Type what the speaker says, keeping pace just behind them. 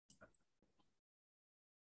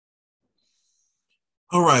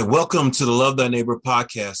All right, welcome to the Love Thy Neighbor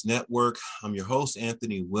Podcast Network. I'm your host,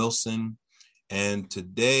 Anthony Wilson, and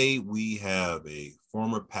today we have a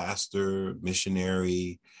former pastor,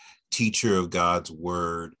 missionary, teacher of God's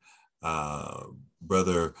Word,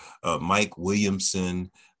 Brother Mike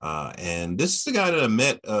Williamson, and this is a guy that I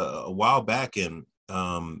met a while back and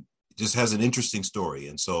just has an interesting story,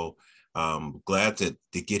 and so I'm glad to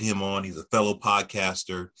get him on. He's a fellow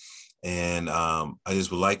podcaster, and I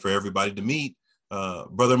just would like for everybody to meet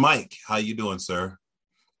Brother Mike. How you doing, sir?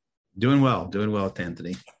 Doing well,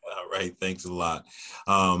 Anthony. All right, thanks a lot.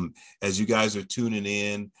 As you guys are tuning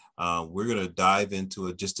in, we're going to dive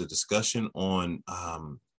into just a discussion on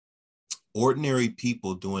ordinary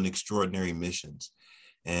people doing extraordinary missions.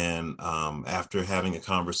 And after having a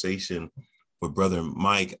conversation with Brother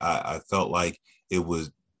Mike, I felt like it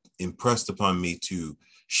was impressed upon me to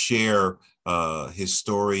share his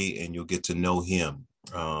story, and you'll get to know him.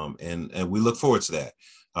 And we look forward to that.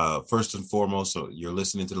 First and foremost, so you're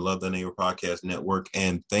listening to the Love Thy Neighbor Podcast Network,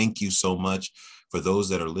 and thank you so much for those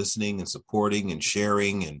that are listening and supporting and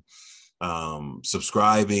sharing and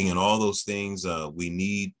subscribing and all those things. We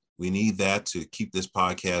need that to keep this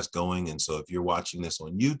podcast going. And so if you're watching this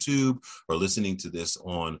on YouTube or listening to this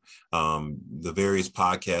on the various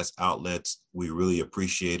podcast outlets, we really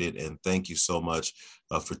appreciate it. And thank you so much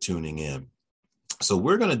for tuning in. So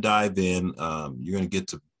we're going to dive in. You're going to get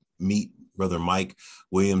to meet Brother Mike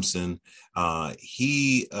Williamson.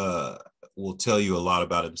 He will tell you a lot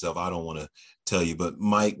about himself. I don't want to tell you, but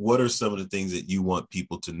Mike, what are some of the things that you want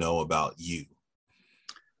people to know about you?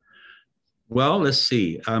 Well, let's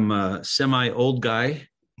see. I'm a semi-old guy,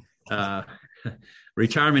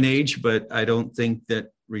 retirement age, but I don't think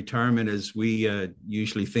that retirement as we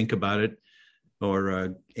usually think about it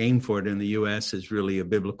or aim for it in the U.S. is really a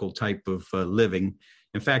biblical type of living.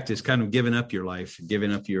 In fact, it's kind of giving up your life,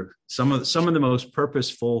 giving up some of the most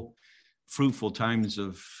purposeful, fruitful times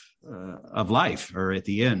of life are at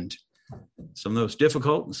the end. Some of those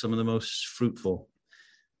difficult and some of the most fruitful.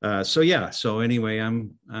 So anyway,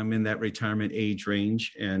 I'm in that retirement age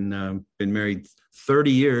range and been married 30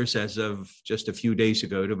 years as of just a few days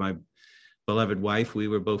ago to my beloved wife. We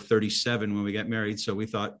were both 37 when we got married, so we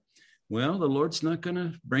thought, well, the Lord's not going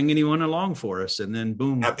to bring anyone along for us. And then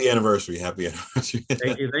boom. Happy anniversary.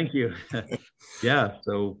 Thank you. Yeah.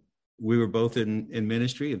 So we were both in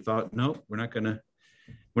ministry and thought, no, we're not going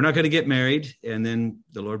to get married. And then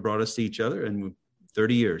the Lord brought us to each other, and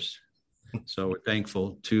 30 years. So we're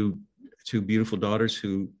thankful to two beautiful daughters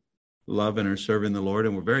who love and are serving the Lord.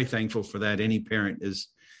 And we're very thankful for that. Any parent is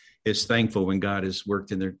thankful when God has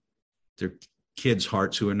worked in their kids'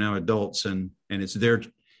 hearts who are now adults, and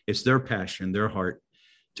it's their passion, their heart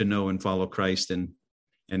to know and follow Christ, and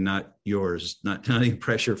not yours, not any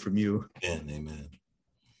pressure from you. Amen.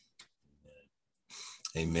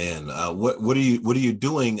 Amen. What are you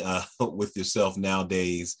doing with yourself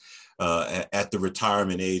nowadays at the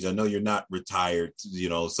retirement age? I know you're not retired,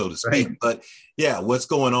 so to speak, right. But yeah, what's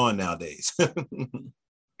going on nowadays?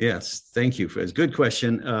 Yes, thank you. It's a good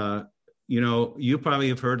question. You probably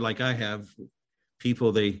have heard, like I have,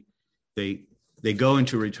 people they go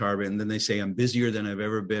into retirement and then they say, I'm busier than I've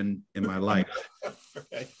ever been in my life.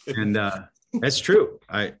 Right. And that's true.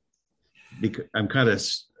 I'm kind of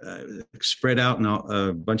spread out in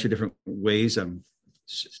a bunch of different ways. I'm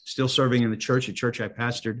still serving in the church, a church I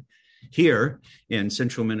pastored here in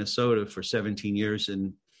central Minnesota for 17 years.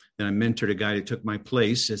 And then I mentored a guy who took my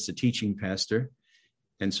place as the teaching pastor.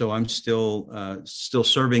 And so I'm still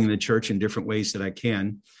serving the church in different ways that I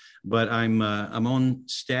can. But I'm on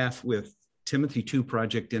staff with Timothy II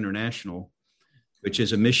Project International, which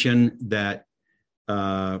is a mission that,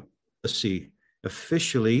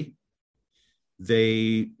 officially,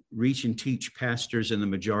 they reach and teach pastors in the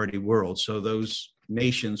majority world. So those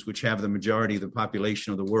nations which have the majority of the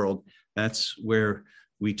population of the world, that's where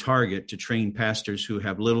we target to train pastors who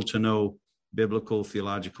have little to no biblical,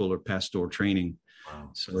 theological, or pastoral training. Wow,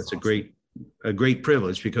 so it's awesome. a great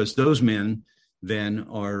privilege, because those men then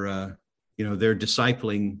are, they're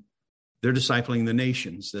discipling the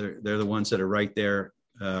nations. They're the ones that are right there,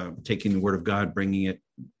 taking the word of God, bringing it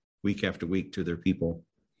week after week to their people.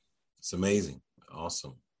 It's amazing.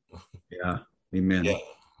 Awesome. Yeah. Amen. Yeah.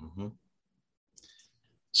 Mm-hmm.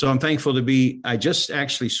 So I'm thankful I just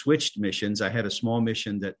actually switched missions. I had a small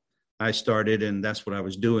mission that I started, and that's what I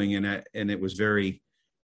was doing. And it was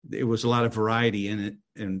a lot of variety in it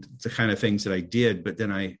and the kind of things that I did. But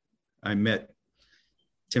then I met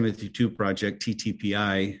Timothy II Project,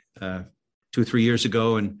 TTPI, 2 or 3 years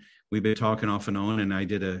ago, and we've been talking off and on, and I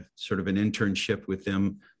did a sort of an internship with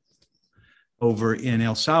them over in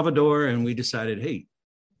El Salvador, and we decided, hey,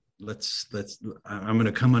 I'm going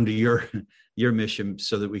to come under your mission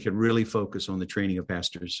so that we can really focus on the training of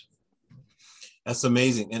pastors. That's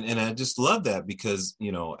amazing. And I just love that because,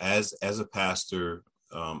 as a pastor,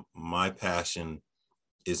 my passion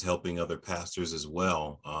is helping other pastors as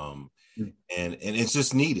well. And it's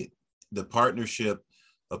just needed. The partnership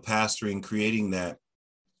of pastoring, creating that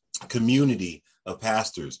community of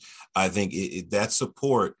pastors. I think that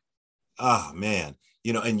support, man,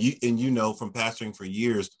 and from pastoring for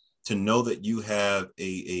years, to know that you have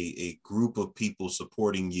a group of people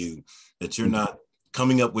supporting you, that you're not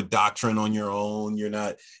coming up with doctrine on your own. You're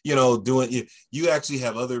not, you actually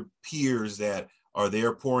have other peers that are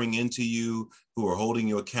there pouring into you, who are holding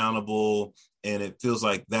you accountable. And it feels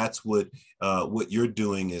like that's what you're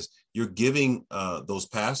doing is you're giving those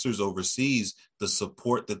pastors overseas the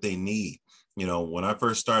support that they need. When I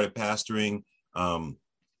first started pastoring,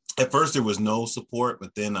 at first there was no support,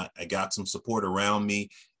 but then I got some support around me,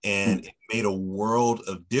 and it made a world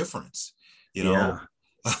of difference, Yeah.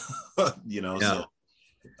 Yeah. So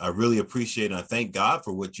I really appreciate it. I thank God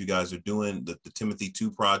for what you guys are doing, the Timothy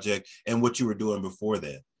 2 project, and what you were doing before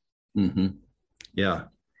that. Mm-hmm. Yeah.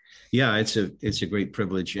 Yeah. It's a great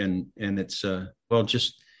privilege. And it's,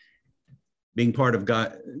 just being part of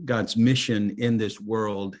God's mission in this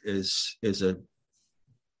world is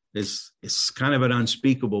kind of an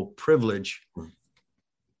unspeakable privilege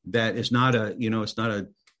that is not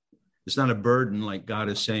it's not a burden. Like God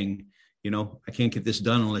is saying, I can't get this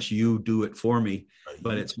done unless you do it for me.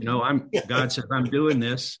 But it's, God says, I'm doing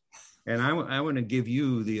this, and I want to give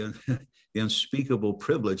you the unspeakable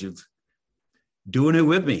privilege of doing it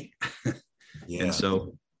with me. Yeah. And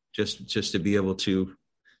so just to be able to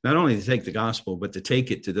not only to take the gospel, but to take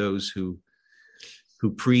it to those who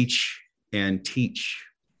preach and teach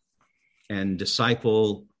and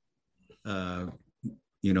disciple,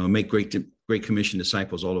 make great commission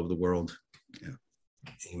disciples all over the world. Yeah.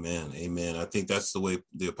 Amen. Amen. I think that's the way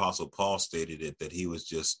the Apostle Paul stated it, that he was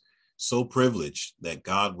just so privileged that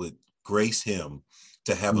God would grace him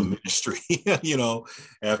to have a ministry,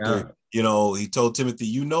 after, he told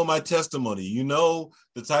Timothy, my testimony,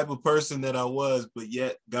 the type of person that I was, but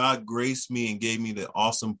yet God graced me and gave me the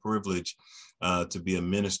awesome privilege to be a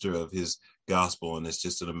minister of his gospel. And it's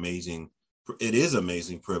just amazing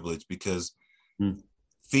privilege, because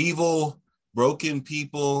feeble, broken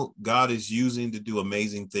people, God is using to do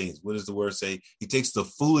amazing things. What does the word say? He takes the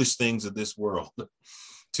foolish things of this world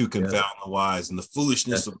to confound the wise, and the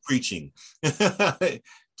foolishness of preaching to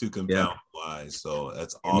confound the wise. So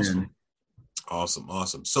that's awesome. Amen.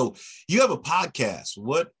 Awesome. So you have a podcast.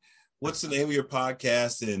 What's the name of your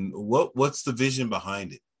podcast, and what's the vision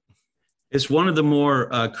behind it? It's one of the more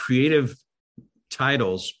creative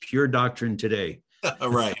titles, Pure Doctrine Today.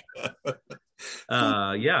 Right.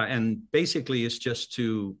 And basically it's just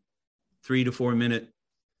 3 to 4 minute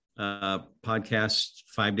podcasts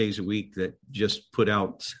 5 days a week that just put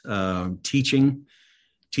out teaching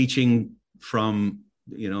from,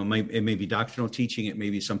 it may be doctrinal teaching, it may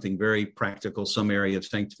be something very practical, some area of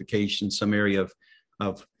sanctification, some area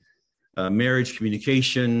of marriage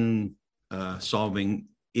communication, solving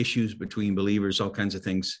issues between believers, all kinds of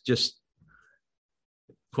things. Just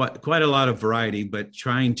quite a lot of variety, but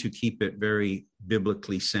trying to keep it very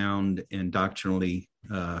biblically sound and doctrinally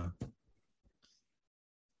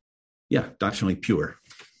pure.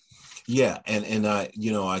 Yeah. And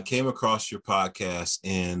I came across your podcast,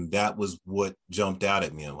 and that was what jumped out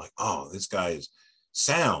at me. I'm like, oh, this guy is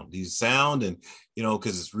sound. He's sound. And,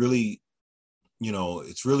 because it's really,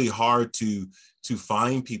 it's really hard to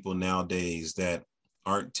find people nowadays that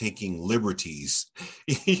aren't taking liberties,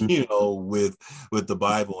 with the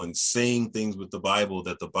Bible and saying things with the Bible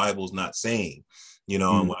that the Bible's not saying, and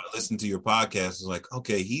when I listen to your podcast, it's like,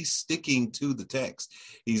 okay, he's sticking to the text.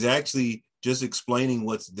 He's actually just explaining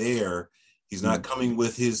what's there. He's not coming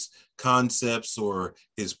with his concepts or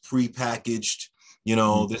his prepackaged,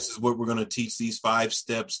 this is what we're going to teach, these 5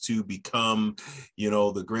 steps to become,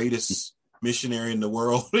 the greatest missionary in the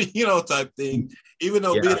world, type thing. Even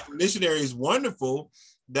though being a missionary is wonderful,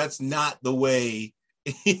 that's not the way,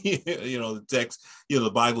 the text, the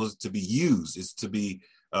Bible is to be used. It's to be,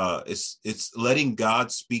 it's letting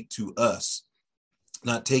God speak to us,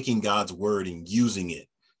 not taking God's word and using it,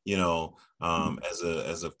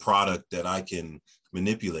 as a product that I can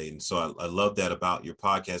manipulate. And so I love that about your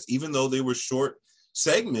podcast. Even though they were short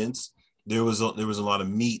segments, there was a lot of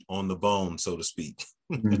meat on the bone, so to speak.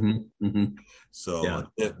 So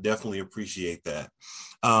definitely appreciate that.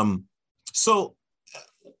 So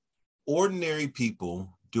ordinary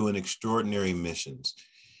people doing extraordinary missions.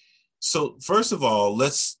 So first of all,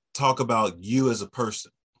 let's talk about you as a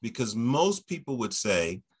person, because most people would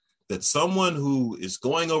say that someone who is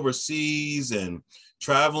going overseas and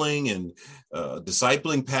traveling and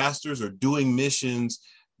discipling pastors or doing missions,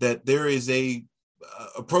 that there is a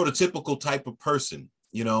prototypical type of person,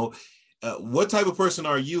 what type of person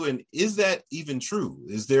are you? And is that even true?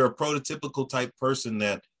 Is there a prototypical type person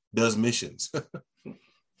that does missions?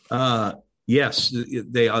 Yes,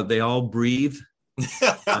 they all breathe.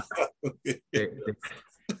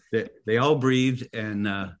 They all breathe, and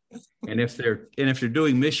if they're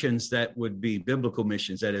doing missions, that would be biblical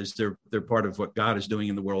missions. That is, they're part of what God is doing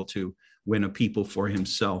in the world to win a people for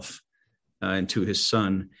Himself and to His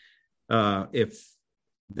Son. If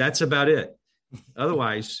that's about it,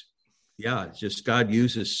 otherwise, just God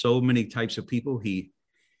uses so many types of people. He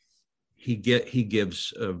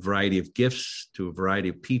gives a variety of gifts to a variety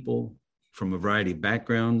of people from a variety of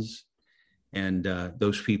backgrounds, and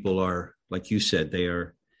those people are, like you said,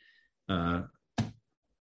 they're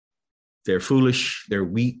foolish, they're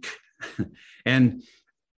weak, and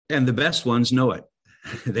the best ones know it.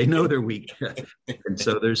 They know they're weak, and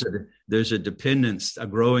so there's a dependence, a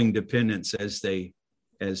growing dependence as they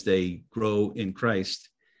grow in Christ.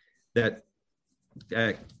 That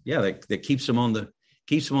keeps them on the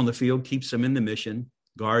field, keeps them in the mission,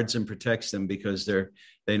 guards and protects them, because they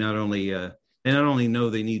not only know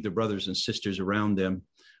they need their brothers and sisters around them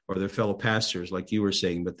or their fellow pastors, like you were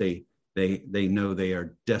saying, but they know they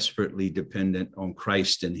are desperately dependent on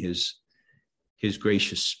Christ and His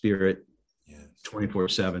gracious Spirit,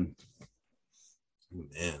 24/7.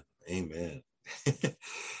 Amen.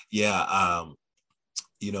 Yeah.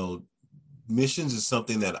 Missions is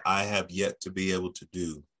something that I have yet to be able to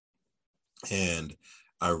do. And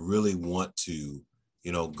I really want to,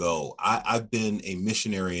 go. I've been a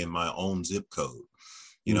missionary in my own zip code.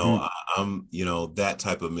 I'm, that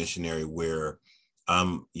type of missionary where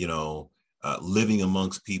I'm, living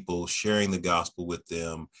amongst people, sharing the gospel with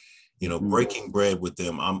them, breaking bread with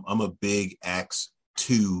them. I'm a big Acts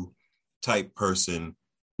 2 type person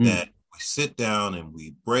that we sit down and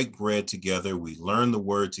we break bread together. We learn the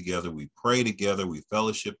word together. We pray together. We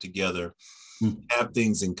fellowship together, have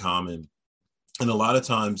things in common. And a lot of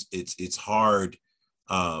times it's hard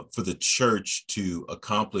for the church to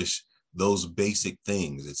accomplish those basic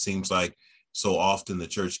things. It seems like so often the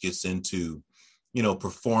church gets into,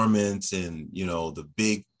 performance and, the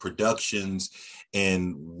big productions,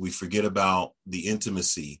 and we forget about the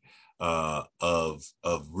intimacy of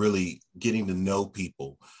really getting to know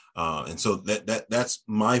people. And so that's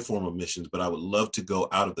my form of missions, but I would love to go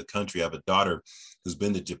out of the country. I have a daughter who's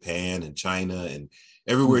been to Japan and China, and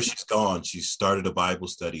everywhere she's gone, she's started a Bible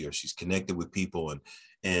study or she's connected with people.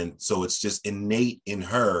 And so it's just innate in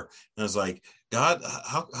her. And I was like, God,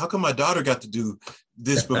 how come my daughter got to do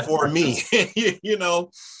this before me?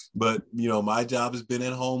 But my job has been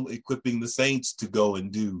at home equipping the saints to go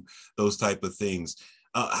and do those type of things.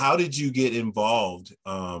 How did you get involved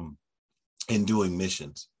in doing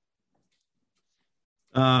missions?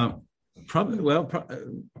 Right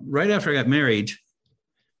after I got married,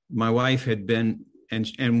 my wife had been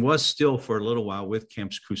and was still for a little while with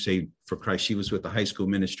Campus Crusade for Christ. She was with the high school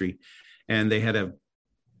ministry, and they had a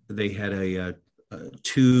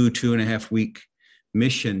 2.5 week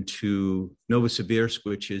mission to Novosibirsk,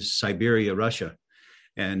 which is Siberia, Russia.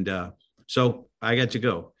 And so I got to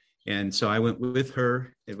go. And so I went with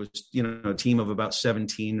her. It was, a team of about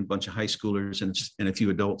 17, a bunch of high schoolers and a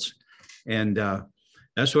few adults. And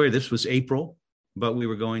that's where this was April, but we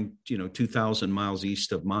were going, 2,000 miles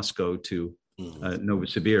east of Moscow to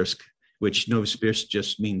Novosibirsk, which Novosibirsk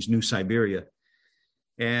just means New Siberia.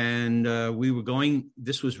 And we were going,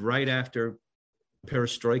 this was right after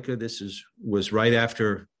Perestroika. Was right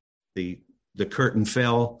after the curtain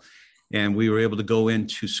fell, and we were able to go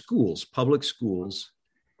into schools, public schools,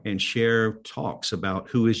 and share talks about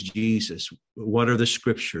who is Jesus, what are the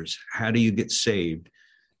scriptures, how do you get saved,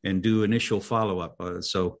 and do initial follow-up.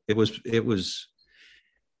 So everything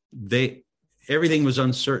was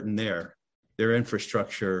uncertain there. Their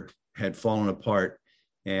infrastructure had fallen apart,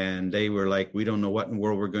 and they were like, we don't know what in the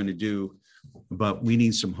world we're going to do, but we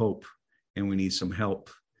need some hope and we need some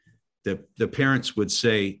help. The parents would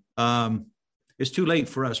say, it's too late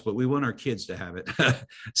for us, but we want our kids to have it.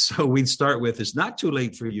 So we'd start with, it's not too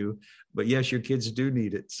late for you, but yes, your kids do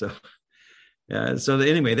need it. So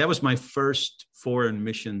anyway, that was my first foreign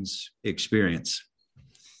missions experience.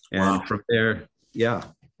 And From there, yeah.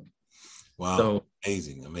 Wow. So,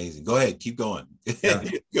 amazing. Go ahead. Keep going. Yeah.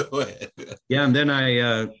 Go ahead. Yeah. And then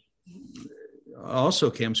I also,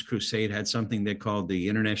 Campus Crusade had something they called the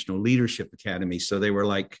International Leadership Academy. So they were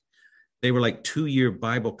like 2-year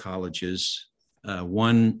Bible colleges.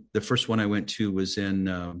 The first one I went to was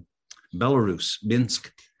in Belarus,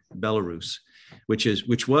 Minsk, Belarus, which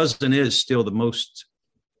was and is still the most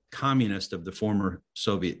communist of the former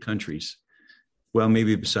Soviet countries. Well,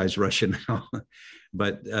 maybe besides Russia now,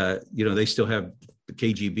 but they still have the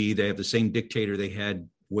KGB. They have the same dictator they had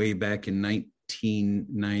way back in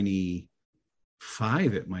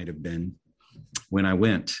 1995. It might have been when I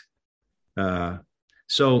went.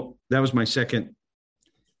 So that was my second.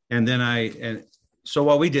 And then so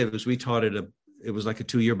what we did was we taught it was like a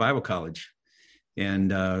 2-year Bible college.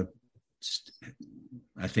 And I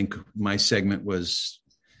think my segment was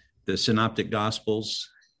the Synoptic Gospels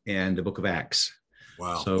and the Book of Acts.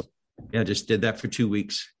 Wow. So yeah, just did that for 2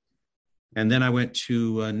 weeks. And then I went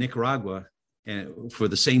to Nicaragua for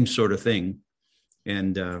the same sort of thing.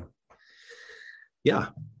 And then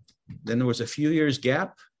there was a few years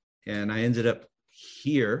gap, and I ended up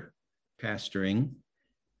here pastoring.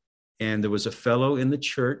 And there was a fellow in the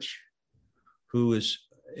church who is,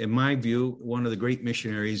 in my view, one of the great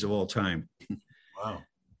missionaries of all time. Wow.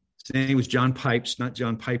 His name was John Pipes, not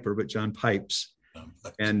John Piper, but John Pipes.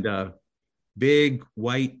 And big,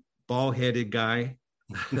 white, bald-headed guy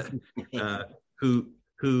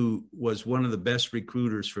who was one of the best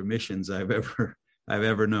recruiters for missions I've ever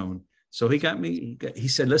known. So he got me. He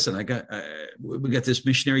said, "Listen, we got this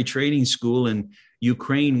missionary training school in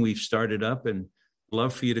Ukraine we've started up, and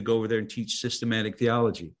love for you to go over there and teach systematic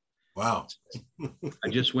theology." Wow. I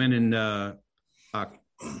just went in late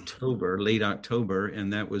October,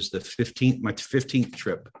 and that was my 15th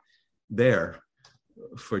trip there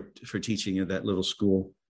for teaching at that little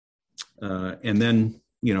school. And then,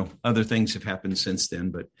 other things have happened since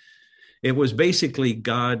then, but it was basically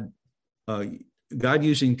God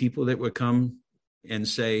using people that would come and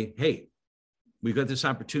say, "Hey, we've got this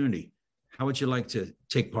opportunity. How would you like to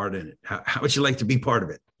take part in it? How would you like to be part of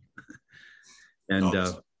it?" And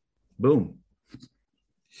boom.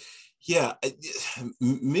 Yeah.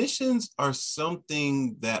 Missions are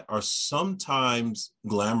something that are sometimes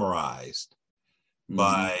glamorized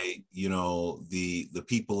by, the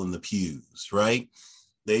people in the pews, right?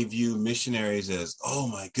 They view missionaries as, oh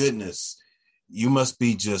my goodness, you must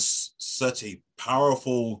be just such a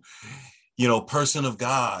powerful, person of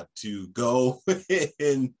God to go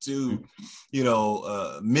into,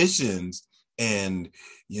 missions, and,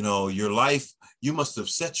 your life, you must have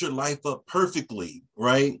set your life up perfectly,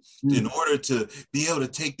 right? In order to be able to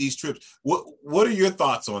take these trips. What are your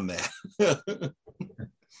thoughts on that?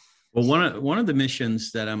 Well, one of the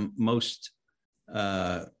missions that I'm most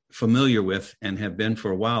familiar with and have been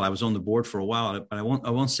for a while, I was on the board for a while, but I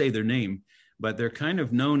won't say their name, but they're kind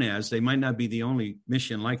of known as, they might not be the only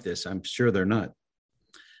mission like this, I'm sure they're not,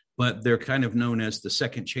 but they're kind of known as the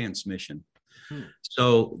Second Chance Mission.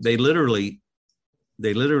 So they literally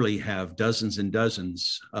have dozens and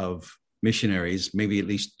dozens of missionaries, maybe at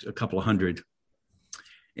least a couple of hundred.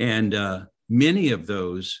 And many of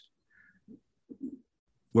those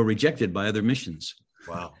were rejected by other missions.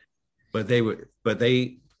 Wow. But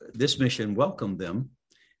this mission welcomed them.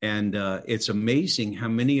 And it's amazing how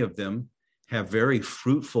many of them have very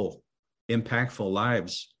fruitful, impactful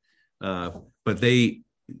lives. But they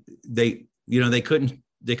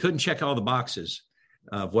couldn't check all the boxes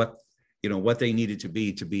of what they needed to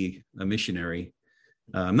be a missionary.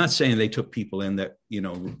 I'm not saying they took people in that,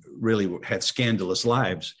 really had scandalous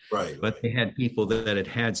lives, right? But they had people that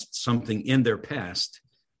had something in their past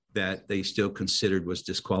that they still considered was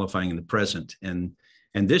disqualifying in the present. And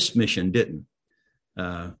this mission didn't.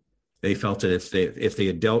 They felt that if they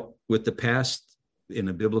had dealt with the past in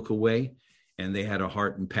a biblical way, and they had a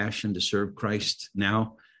heart and passion to serve Christ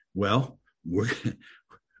now, well, we're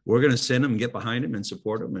going to send them and get behind them and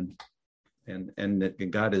support them.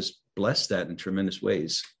 And God has blessed that in tremendous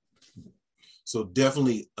ways. So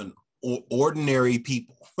definitely an ordinary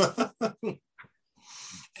people.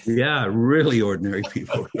 Yeah, really ordinary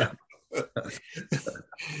people. Yeah.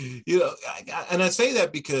 And I say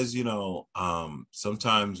that because,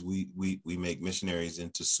 sometimes we make missionaries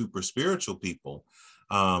into super spiritual people,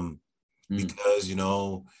 because,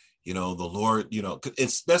 the Lord,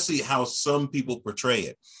 especially how some people portray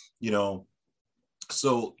it,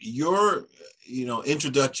 So your,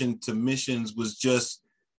 introduction to missions was just,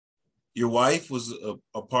 your wife was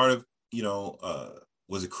a part of,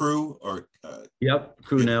 was it crew or? Yep,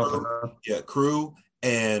 crew now. Yeah, crew.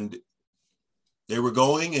 And they were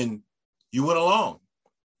going and you went along,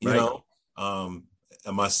 and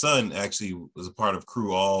my son actually was a part of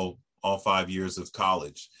crew all 5 years of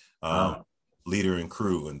college, leader in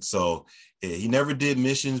crew. And so he never did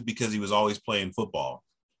missions because he was always playing football.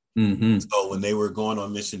 Mm-hmm. So when they were going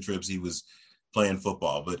on mission trips, he was playing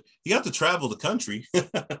football, but he got to travel the country.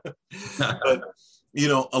 But You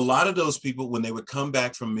know, a lot of those people, when they would come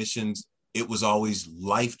back from missions, it was always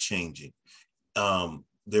life-changing.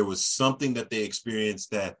 There was something that they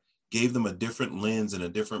experienced that gave them a different lens and a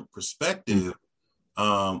different perspective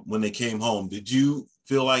when they came home. Did you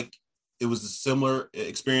feel like it was a similar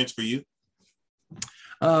experience for you?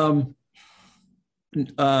 Well,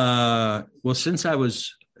 since I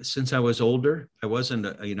was older, I wasn't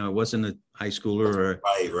a high schooler or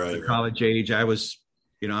Right. college age. I was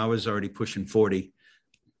already pushing 40,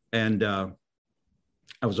 and I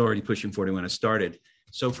was already pushing 40 when I started.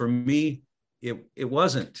 So for me, it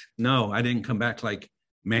wasn't. No, I didn't come back like,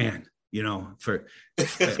 man, for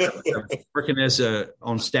working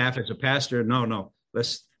on staff as a pastor. No,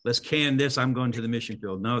 let's can this. I'm going to the mission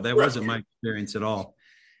field. No, that wasn't my experience at all.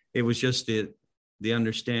 It was just the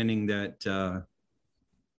understanding that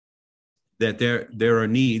there are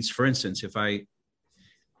needs. For instance, if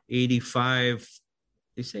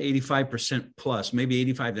 85% plus, maybe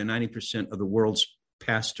 85 to 90% of the world's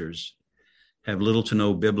pastors have little to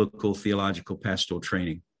no biblical, theological, pastoral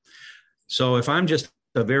training. So if I'm just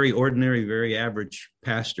a very ordinary, very average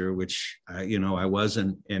pastor, which I was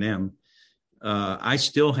and am, I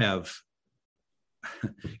still have,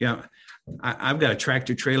 I've got a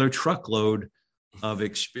tractor trailer truckload of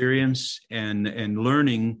experience and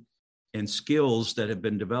learning and skills that have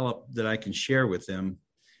been developed that I can share with them,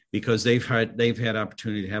 because they've had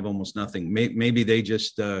opportunity to have almost nothing. Maybe they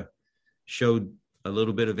just showed a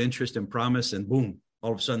little bit of interest and promise, and boom,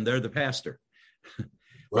 all of a sudden they're the pastor.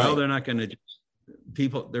 Right. Well, they're not going to.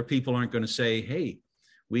 Their people aren't going to say, "Hey,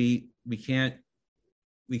 we can't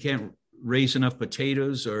raise enough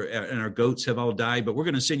potatoes, and our goats have all died, but we're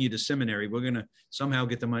going to send you to seminary. We're going to somehow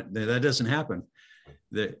get the money." That doesn't happen.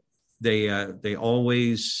 They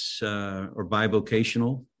always are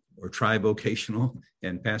bivocational or trivocational,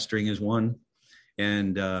 and pastoring is one.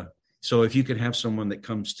 And so if you could have someone that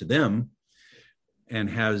comes to them and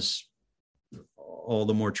has all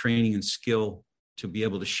the more training and skill to be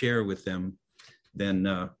able to share with them, then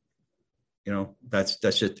that's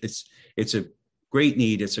just it's a great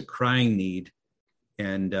need. It's a crying need,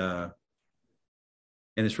 and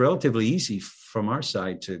it's relatively easy from our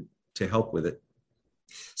side to help with it.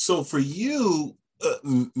 So for you,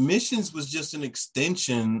 missions was just an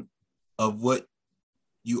extension of what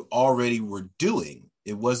you already were doing.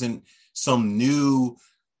 It wasn't some new,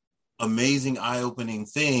 amazing, eye-opening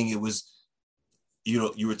thing. It was,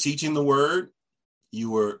 you were teaching the word,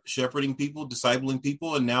 you were shepherding people, discipling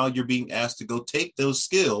people, and now you're being asked to go take those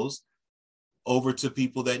skills over to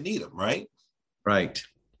people that need them, right? Right.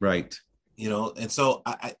 And so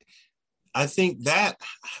I think that,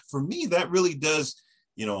 for me, that really does,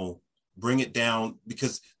 bring it down,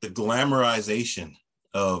 because the glamorization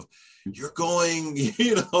of you're going,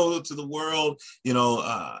 to the world, it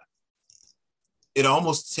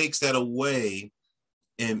almost takes that away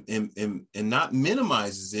and not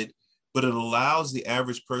minimizes it, but it allows the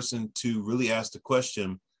average person to really ask the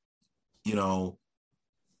question,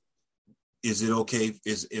 is it okay?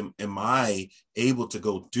 Am I able to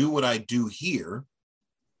go do what I do here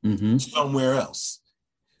somewhere else?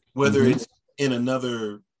 Whether it's in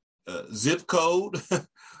another zip code,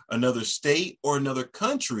 another state, or another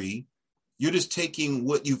country, you're just taking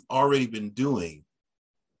what you've already been doing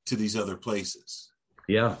to these other places.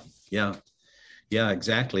 Yeah,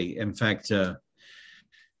 exactly. In fact, there's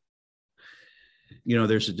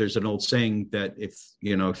an old saying that if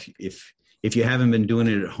you haven't been doing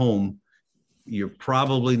it at home, you're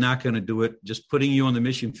probably not going to do it. Just putting you on the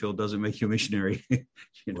mission field doesn't make you a missionary.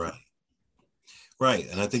 Right.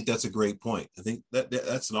 And I think that's a great point. I think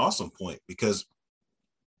that's an awesome point, because,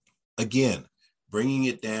 again, bringing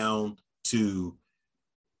it down to,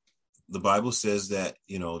 the Bible says that,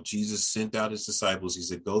 Jesus sent out his disciples. He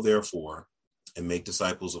said, go therefore and make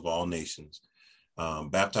disciples of all nations,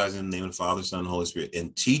 baptizing in the name of the Father, Son, and Holy Spirit,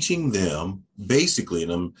 and teaching them, basically,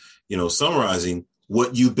 and I'm, summarizing,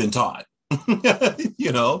 what you've been taught, and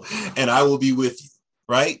I will be with you.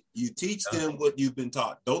 Right? You teach them what you've been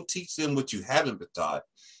taught. Don't teach them what you haven't been taught.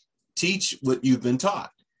 Teach what you've been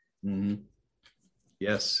taught. Mm-hmm.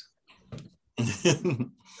 Yes.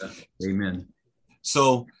 Amen.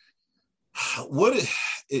 So what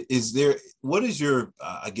is your,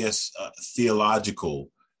 theological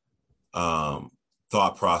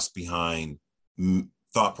thought process behind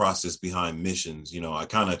missions? I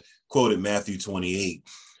kind of quoted Matthew 28,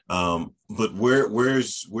 but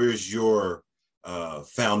where's your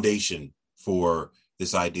foundation for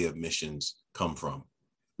this idea of missions come from?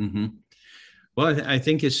 Mm-hmm. Well, I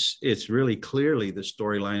think it's really clearly the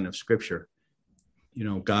storyline of Scripture.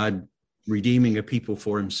 God redeeming a people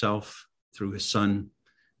for himself through his son,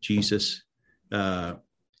 Jesus,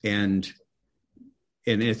 and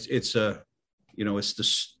it's a,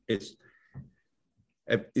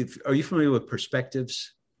 are you familiar with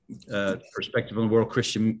perspectives? Perspective on the World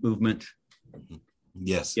Christian Movement.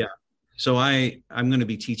 Yes. Yeah. So I'm going to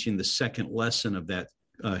be teaching the second lesson of that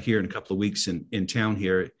here in a couple of weeks in town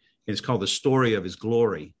here. It's called The Story of His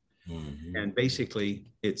Glory. Mm-hmm. And basically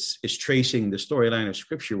it's tracing the storyline of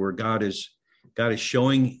Scripture where God is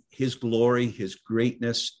showing His glory, His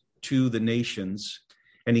greatness to the nations.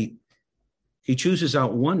 And he chooses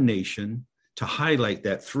out one nation to highlight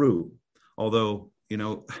that through, although,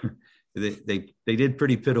 they did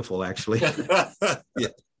pretty pitiful, actually. Yeah.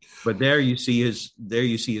 But there you see his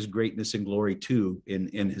greatness and glory too,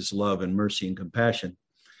 in his love and mercy and compassion.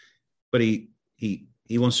 But he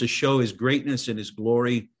wants to show his greatness and his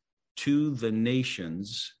glory to the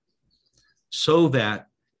nations, so that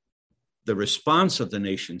the response of the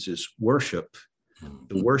nations is worship,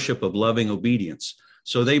 the worship of loving obedience.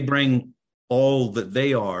 So they bring all that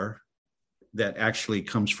they are, that actually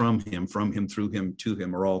comes from him, through him, to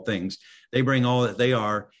him, are all things. They bring all that they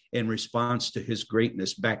are in response to his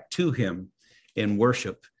greatness back to him in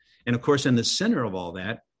worship. And of course, in the center of all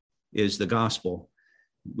that is the gospel,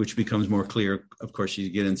 which becomes more clear, of course, you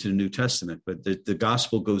get into the New Testament. But the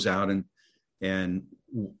gospel goes out, and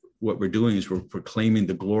what we're doing is we're proclaiming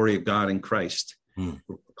the glory of God in Christ.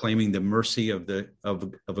 We're proclaiming the mercy of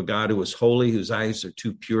a God who is holy, whose eyes are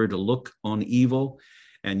too pure to look on evil,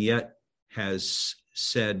 and yet has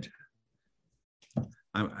said,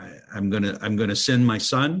 I'm gonna send my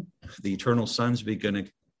son, the eternal son's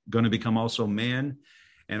gonna become also man,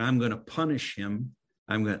 and I'm gonna punish him.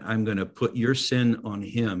 I'm gonna put your sin on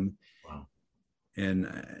him. Wow.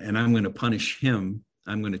 and I'm gonna punish him.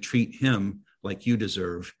 I'm gonna treat him like you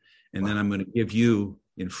deserve, and then I'm gonna give you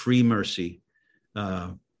in free mercy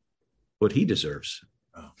what he deserves.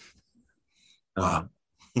 Wow.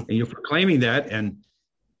 And you're proclaiming that, and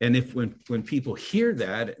if when people hear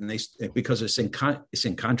that, and because it's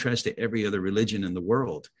in contrast to every other religion in the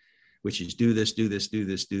world, which is do this, do this, do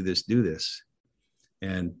this, do this, do this,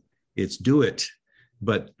 and it's do it,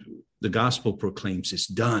 but the gospel proclaims it's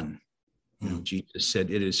done. Jesus said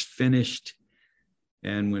it is finished,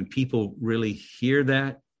 and when people really hear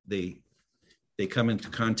that, they come into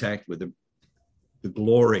contact with the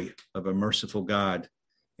glory of a merciful God,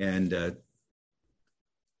 and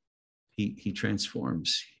he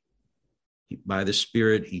transforms. By the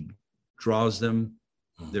Spirit, he draws them.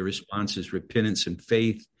 Their response is repentance and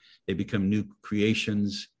faith. They become new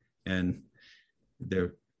creations, and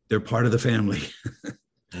they're part of the family.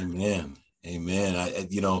 Amen.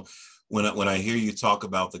 When I hear you talk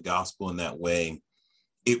about the gospel in that way,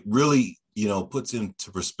 it really, puts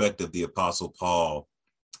into perspective the Apostle Paul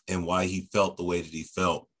and why he felt the way that he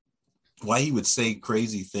felt, why he would say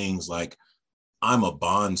crazy things like, I'm a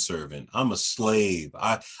bondservant, I'm a slave,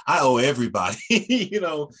 I owe everybody,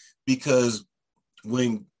 because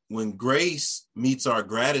when grace meets our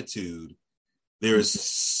gratitude, there's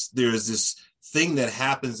this thing that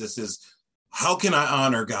happens that says, how can I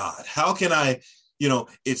honor God? How can I,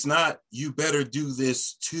 it's not, you better do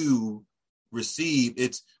this to receive.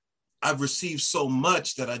 It's, I've received so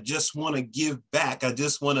much that I just want to give back. I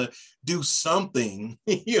just want to do something,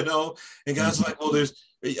 and God's like, well,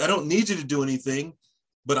 I don't need you to do anything,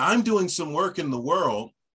 but I'm doing some work in the world.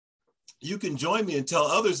 You can join me and tell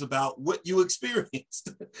others about what you experienced,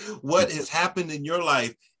 what has happened in your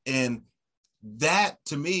life. And that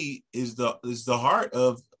to me is the heart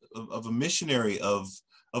of a missionary, of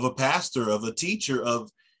a pastor, of a teacher,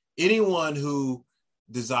 of anyone who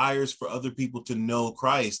desires for other people to know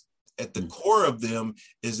Christ. At the core of them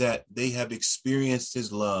is that they have experienced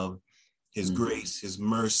his love, his grace, his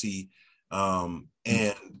mercy, and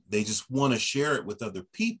they just want to share it with other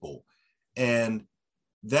people. And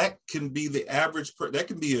that can be the average that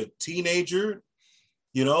can be a teenager,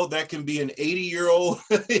 that can be an 80-year-old,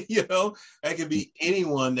 that can be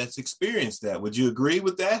anyone that's experienced that. Would you agree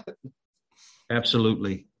with that?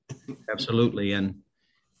 Absolutely. Absolutely. And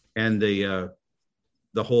the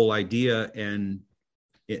whole idea and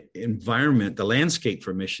environment, the landscape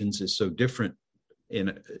for missions is so different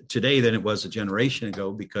today than it was a generation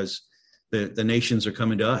ago, because the nations are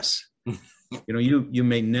coming to us. You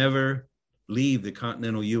may never leave the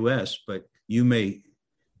continental U.S., but you may,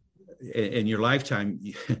 in your lifetime,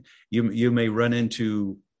 you may run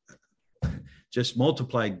into just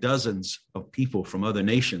multiplied dozens of people from other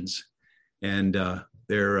nations, and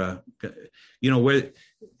they're, where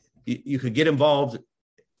you could get involved.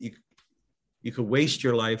 You could waste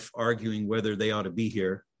your life arguing whether they ought to be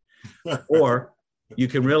here, or you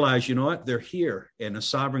can realize, they're here and a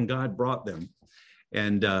sovereign God brought them.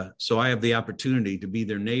 And so I have the opportunity to be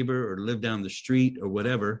their neighbor or live down the street or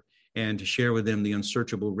whatever, and to share with them the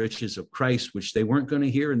unsearchable riches of Christ, which they weren't going to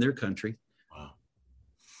hear in their country. Wow.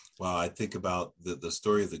 Well, I think about the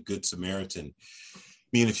story of the Good Samaritan.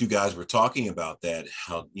 Me and a few guys were talking about that,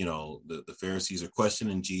 how, the Pharisees are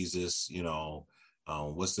questioning Jesus,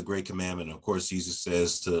 what's the great commandment? And of course, Jesus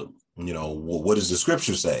says to, well, what does the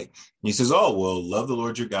scripture say? And he says, oh, well, love the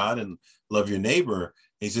Lord your God and love your neighbor.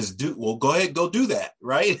 And he says, go ahead, go do that,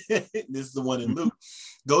 right? This is the one in Luke.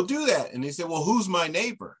 Go do that. And he said, well, who's my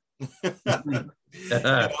neighbor?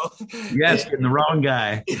 Yes, getting the wrong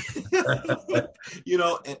guy.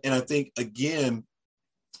 And I think, again,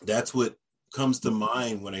 that's what comes to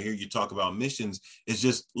mind when I hear you talk about missions, is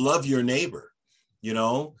just love your neighbor.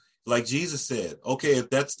 Like Jesus said, okay,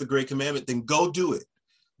 if that's the great commandment, then go do it.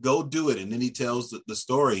 Go do it. And then he tells the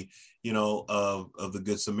story, of the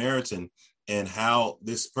Good Samaritan, and how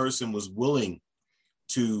this person was willing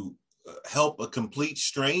to help a complete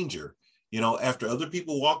stranger, after other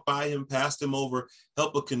people walked by him, passed him over,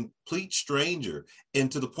 help a complete stranger.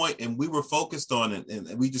 And to the point, and we were focused on it,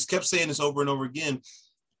 and we just kept saying this over and over again.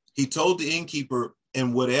 He told the innkeeper,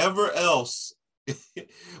 and whatever else,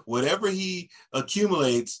 whatever he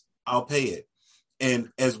accumulates, I'll pay it. And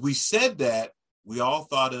as we said that, we all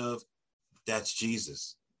thought of, that's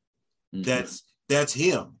Jesus. Mm-hmm. That's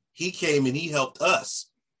him. He came and he helped us.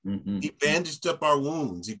 Mm-hmm. He bandaged up our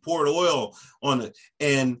wounds. He poured oil on it.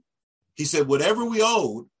 And he said, whatever we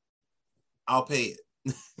owed, I'll pay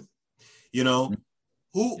it.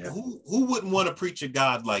 Who wouldn't want to preach a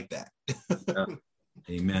God like that? Yeah.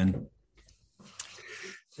 Amen.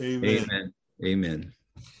 Amen. Amen. Amen.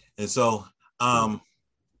 And so,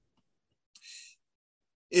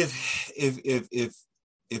 if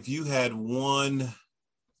you had one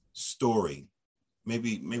story,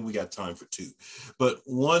 maybe we got time for two, but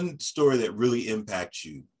one story that really impacts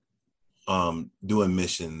you, doing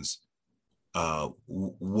missions,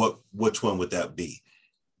 which one would that be?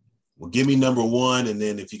 Well, give me number one, and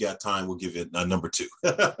then if you got time, we'll give it number two.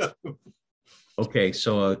 Okay,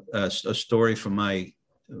 so a story from my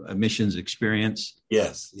missions experience.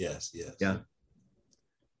 Yes. Yeah.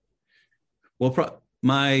 Well,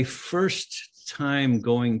 my first time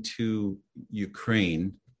going to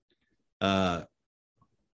Ukraine, it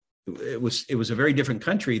was a very different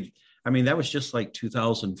country. I mean, that was just like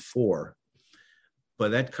 2004,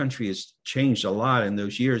 but that country has changed a lot in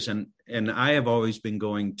those years. And I have always been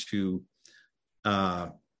going to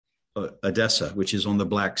Odessa, which is on the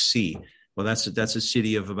Black Sea. Well, that's a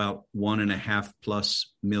city of about 1.5+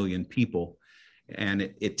 million people,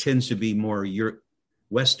 and it tends to be more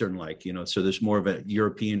Western-like, so there's more of a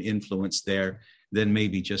European influence there than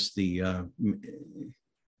maybe just the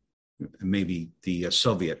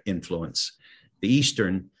Soviet influence. The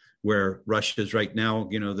Eastern, where Russia is right now,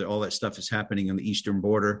 all that stuff is happening on the Eastern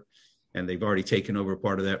border, and they've already taken over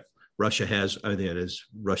part of that. Russia has, that is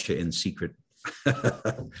Russia in secret.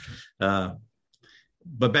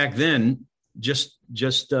 But back then, just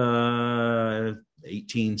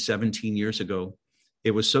 18, 17 years ago, it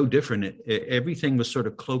was so different. Everything was sort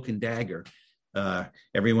of cloak and dagger.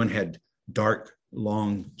 Everyone had dark,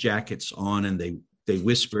 long jackets on, and they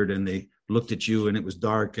whispered and they looked at you, and it was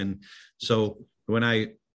dark. And so when I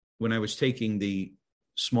was taking the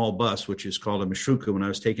small bus, which is called a marshrutka, when I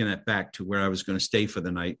was taking that back to where I was going to stay for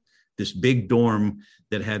the night, this big dorm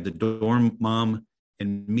that had the dorm mom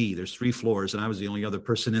and me, there's 3 floors, and I was the only other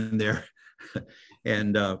person in there.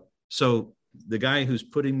 And so the guy who's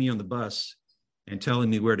putting me on the bus and telling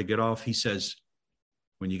me where to get off, he says,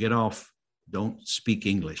 when you get off, don't speak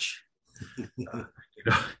English,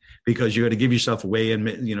 because you're going to give yourself away,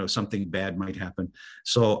 and something bad might happen.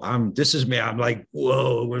 So this is me. I'm like,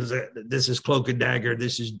 whoa, what is that? This is cloak and dagger.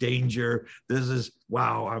 This is danger. This is,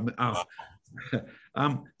 wow.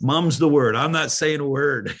 Mom's the word. I'm not saying a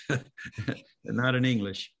word, not in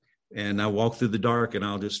English. And I walk through the dark, and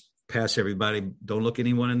I'll just pass everybody. Don't look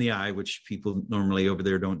anyone in the eye, which people normally over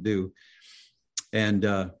there don't do. And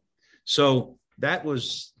so that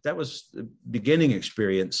was the beginning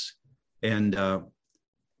experience. And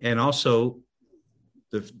also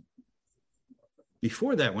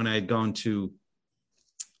before that, when I had gone to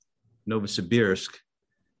Novosibirsk,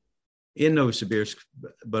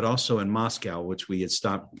 but also in Moscow, which we had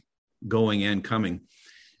stopped going and coming,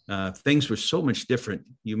 things were so much different.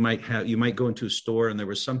 You might go into a store, and there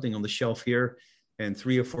was something on the shelf here, and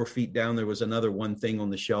 3 or 4 feet down, there was another one thing on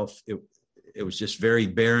the shelf. It was just very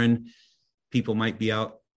barren. People might be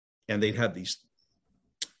out, and they'd have these.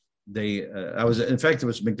 In fact, it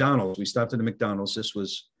was McDonald's. We stopped at a McDonald's. This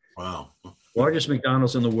was wow, largest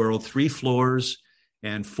McDonald's in the world, 3 floors.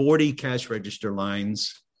 and 40 cash register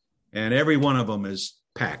lines, and every one of them is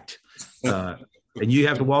packed. And you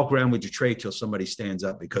have to walk around with your tray till somebody stands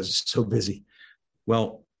up because it's so busy.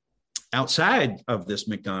 Well, outside of this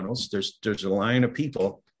McDonald's, there's a line of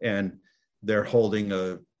people, and they're holding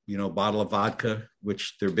a bottle of vodka,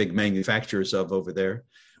 which they're big manufacturers of over there,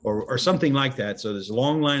 or something like that. So there's a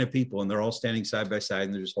long line of people, and they're all standing side by side,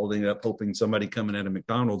 and they're just holding it up, hoping somebody coming out of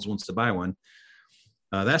McDonald's wants to buy one.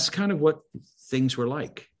 That's kind of what things were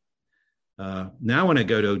like. Now, when I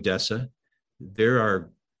go to Odessa, there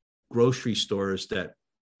are grocery stores that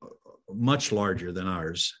are much larger than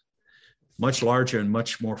ours, much larger and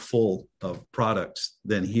much more full of products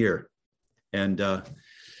than here. And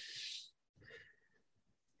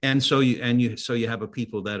so you have a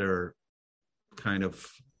people that are kind of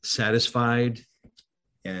satisfied,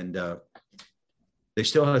 and they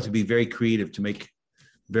still have to be very creative to make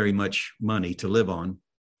very much money to live on.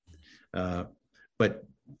 But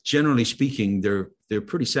generally speaking, they're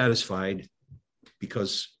pretty satisfied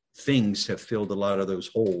because things have filled a lot of those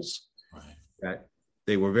holes that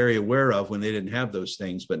they were very aware of when they didn't have those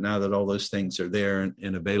things. But now that all those things are there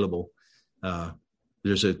and available,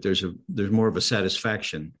 there's more of a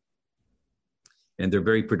satisfaction, and they're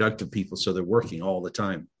very productive people. So they're working all the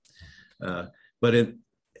time. But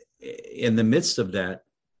in the midst of that,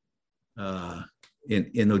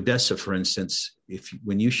 in Odessa, for instance,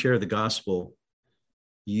 when you share the gospel,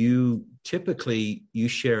 you typically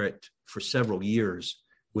share it for several years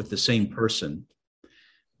with the same person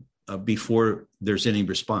before there's any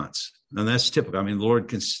response. And that's typical. I mean,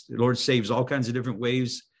 the Lord saves all kinds of different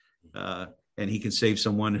ways, and he can save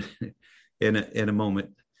someone in a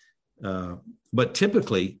moment. But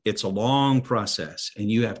typically it's a long process, and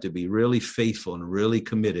you have to be really faithful and really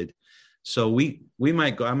committed. So I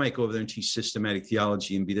might go over there and teach systematic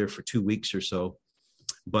theology and be there for 2 weeks or so.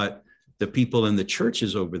 But the people in the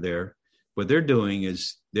churches over there, what they're doing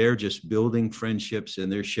is they're just building friendships, and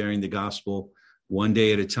they're sharing the gospel one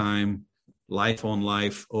day at a time, life on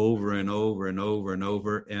life, over and over and over and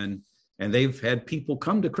over. And they've had people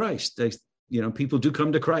come to Christ. People do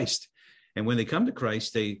come to Christ. And when they come to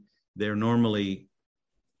Christ, they normally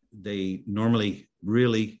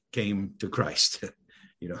really came to Christ.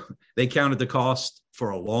 They counted the cost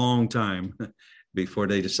for a long time before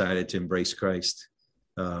they decided to embrace Christ.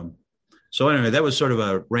 So anyway, that was sort of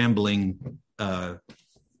a rambling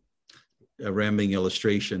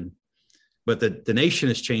illustration. But the nation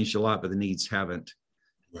has changed a lot, but the needs haven't.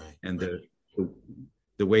 Right. And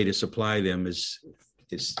the way to supply them is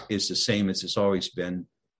the same as it's always been: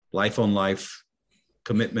 life on life,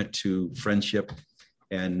 commitment to friendship,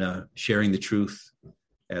 and sharing the truth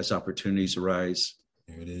as opportunities arise.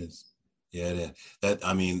 There it is. Yeah,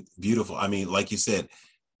 beautiful. I mean, like you said,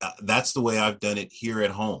 that's the way I've done it here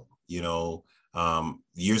at home.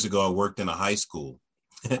 Years ago, I worked in a high school,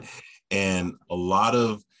 and a lot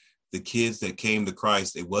of the kids that came to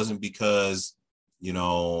Christ, it wasn't because,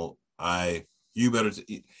 it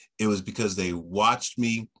was because they watched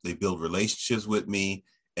me, they built relationships with me.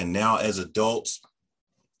 And now as adults,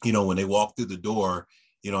 when they walk through the door,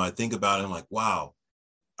 I think about it, I'm like, wow,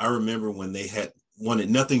 I remember when they had wanted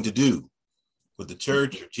nothing to do with the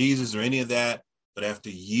church or Jesus or any of that. But after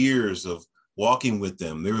years of walking with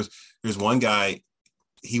them, there's one guy,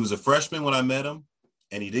 he was a freshman when I met him,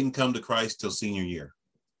 and he didn't come to Christ till senior year.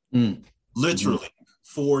 Literally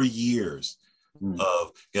 4 years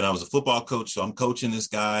of, I was a football coach, so I'm coaching this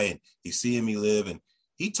guy, and he's seeing me live. And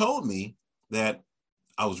he told me that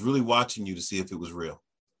I was really watching you to see if it was real.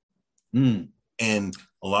 And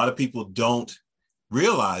a lot of people don't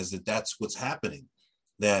realize that that's what's happening,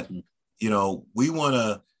 that, we want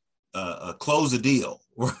to close a deal,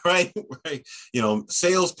 right?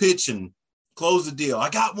 Sales pitch and close the deal. I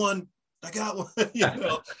got one, that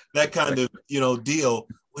kind of, deal,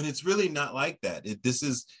 when it's really not like that. This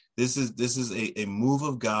is a move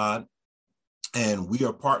of God, and we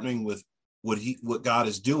are partnering with what God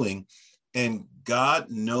is doing, and God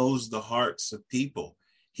knows the hearts of people.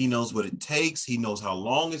 He knows what it takes. He knows how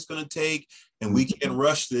long it's going to take, and we can't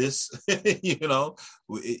rush this. He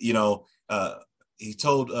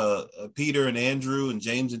told Peter and Andrew and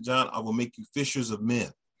James and John, I will make you fishers of men.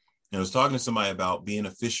 And I was talking to somebody about being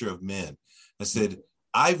a fisher of men. I said,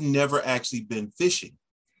 I've never actually been fishing,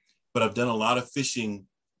 but I've done a lot of fishing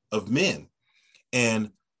of men.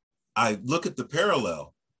 And I look at the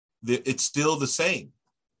parallel, it's still the same.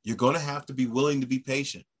 You're going to have to be willing to be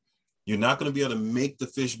patient. You're not going to be able to make the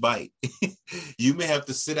fish bite. You may have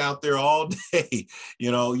to sit out there all day.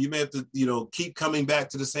 You may have to, keep coming back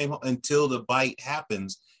to the same until the bite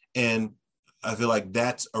happens. And I feel like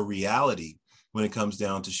that's a reality. when it comes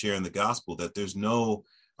down to sharing the gospel, that there's no,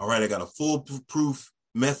 all right, I got a foolproof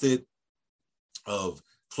method of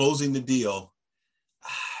closing the deal.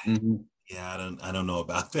 Mm-hmm. Yeah, I don't know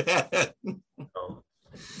about that.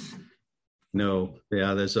 No.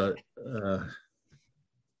 Yeah, there's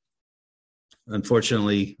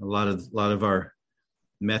unfortunately a lot of our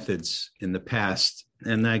methods in the past,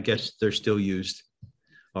 and I guess they're still used,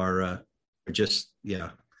 are just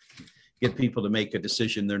get people to make a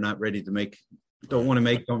decision they're not ready to make, don't want to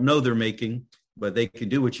make, don't know they're making, but they can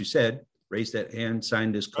do what you said: raise that hand,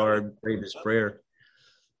 sign this card, pray this prayer,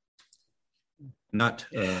 not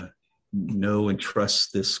know and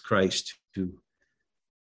trust this Christ who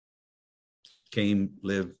came,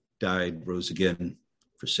 lived, died, rose again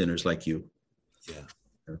for sinners like you.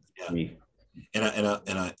 Me. And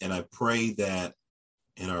I pray that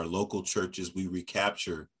in our local churches we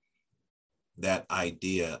recapture that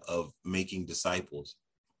idea of making disciples.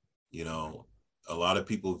 You know, a lot of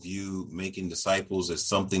people view making disciples as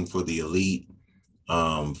something for the elite,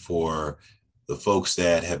 for the folks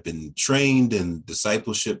that have been trained in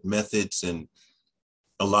discipleship methods. And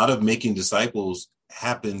a lot of making disciples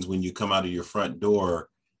happens when you come out of your front door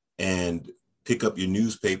and pick up your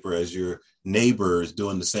newspaper as your neighbor is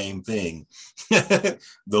doing the same thing.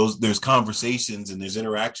 There's conversations and there's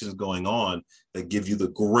interactions going on that give you the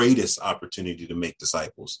greatest opportunity to make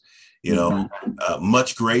disciples, you know,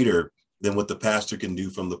 much greater than what the pastor can do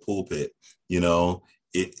from the pulpit. You know,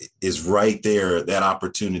 it is right there, that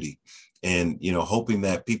opportunity. And, you know, hoping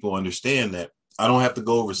that people understand that I don't have to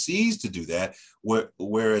go overseas to do that.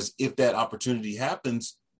 Whereas if that opportunity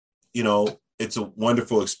happens, you know, it's a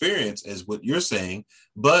wonderful experience, as what you're saying,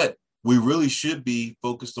 but we really should be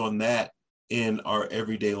focused on that in our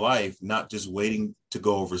everyday life, not just waiting to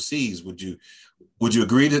go overseas. Would you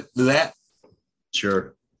agree to that?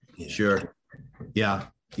 Sure. Yeah. Sure. Yeah.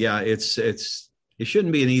 Yeah. It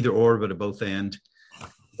shouldn't be an either or, but a both and,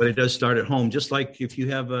 but it does start at home. Just like if you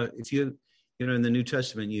in the New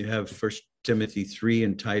Testament, you have 1 Timothy 3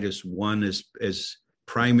 and Titus 1 as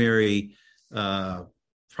primary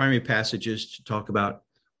passages to talk about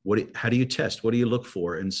how do you test? What do you look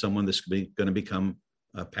for in someone that's going to become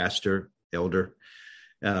a pastor, elder?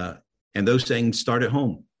 And those things start at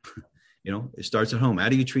home. You know, it starts at home. How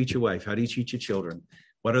do you treat your wife? How do you treat your children?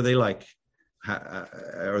 What are they like?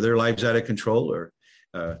 Are their lives out of control? Or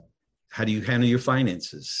how do you handle your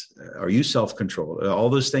finances? Are you self-controlled? All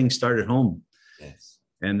those things start at home. Yes.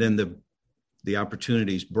 And then the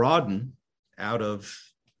opportunities broaden out of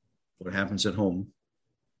what happens at home.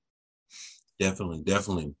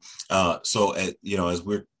 Definitely. So, as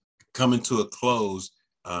we're coming to a close,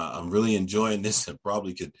 I'm really enjoying this and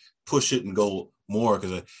probably could push it and go more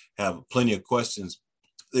because I have plenty of questions.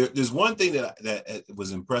 There's one thing that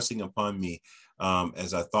was impressing upon me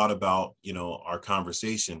as I thought about, our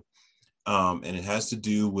conversation, and it has to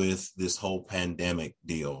do with this whole pandemic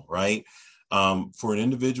deal, right? For an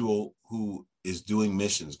individual who is doing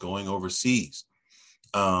missions, going overseas,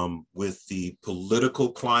 with the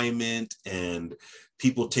political climate and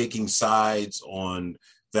people taking sides on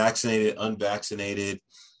vaccinated, unvaccinated,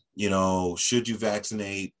 should you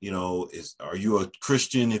vaccinate, are you a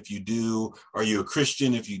Christian if you do? Are you a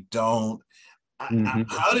Christian if you don't?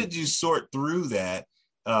 How did you sort through that?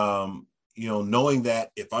 Knowing that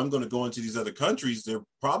if I'm going to go into these other countries, they're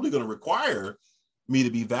probably going to require me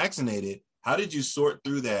to be vaccinated. How did you sort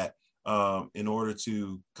through that in order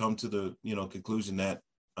to come to the, conclusion that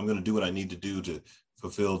I'm going to do what I need to do to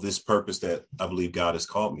fulfill this purpose that I believe God has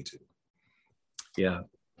called me to? Yeah.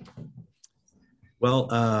 Well,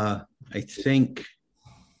 I think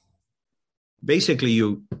basically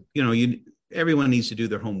everyone needs to do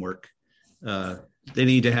their homework. They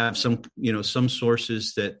need to have some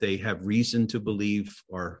sources that they have reason to believe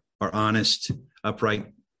are honest, upright,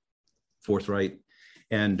 forthright.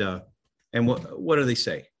 And what do they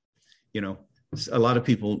say? A lot of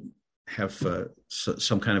people have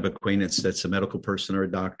some kind of acquaintance that's a medical person or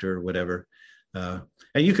a doctor or whatever.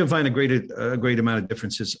 And you can find a great amount of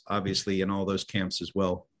differences, obviously, in all those camps as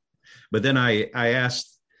well. But then I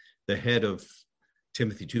asked the head of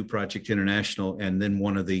Timothy II Project International, and then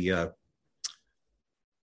one of the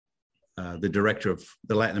director of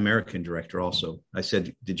the Latin American director also. I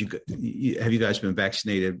said, have you guys been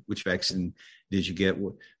vaccinated? Which vaccine did you get?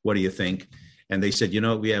 What do you think? And they said,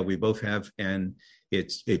 yeah, we both have. And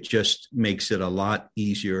it just makes it a lot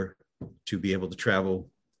easier to be able to travel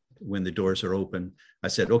when the doors are open. I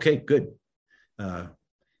said, okay, good. And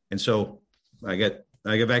so I got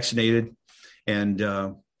vaccinated, and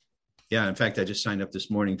in fact, I just signed up this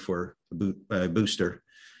morning for a booster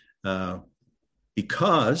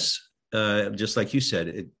because just like you said,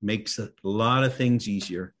 it makes a lot of things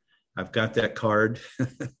easier. I've got that card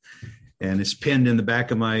and it's pinned in the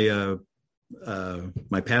back of my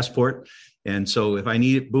my passport. And so if I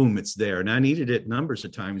need it, boom, it's there. And I needed it numbers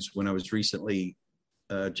of times when I was recently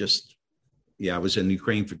I was in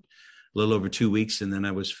Ukraine for a little over 2 weeks. And then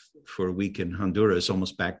I was for a week in Honduras,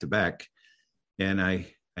 almost back to back. And I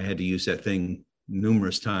had to use that thing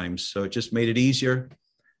numerous times. So it just made it easier.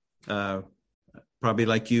 Probably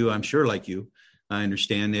like you, I'm sure like you, I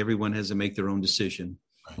understand everyone has to make their own decision.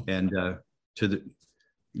 And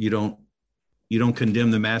you don't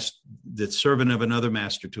condemn the servant of another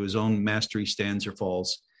master. To his own master he stands or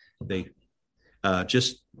falls. They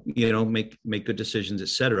just make good decisions,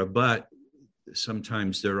 etc. But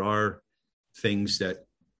sometimes there are things that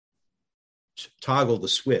toggle the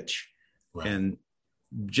switch, right. And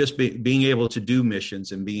just being able to do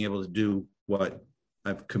missions and being able to do what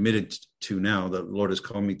I've committed to now, the Lord has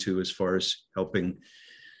called me to, as far as helping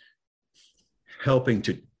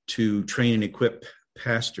to train and equip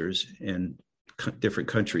pastors in different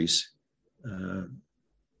countries.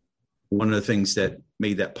 One of the things that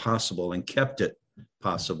made that possible and kept it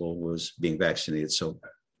possible was being vaccinated. So,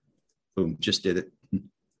 boom, just did it.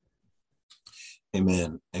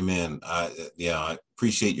 Amen. I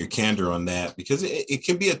appreciate your candor on that, because it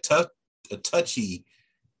can be a touchy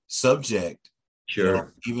subject.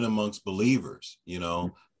 Sure. Even amongst believers,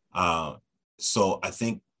 so I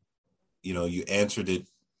think, you answered it,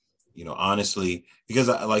 honestly, because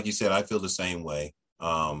like you said, I feel the same way.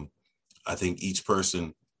 I think each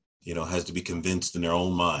person, has to be convinced in their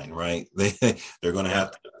own mind, right? They're going to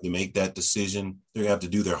have to make that decision. They're going to have to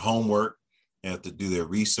do their homework. They have to do their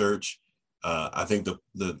research. I think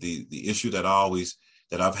the issue that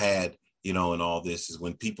I've had, in all this is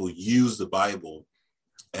when people use the Bible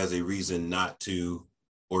as a reason not to,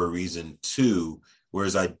 or a reason to,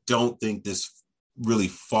 whereas I don't think this really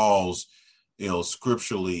falls,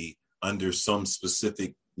 scripturally under some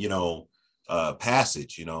specific,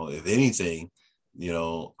 passage. If anything,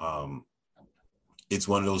 it's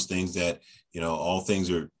one of those things that, all things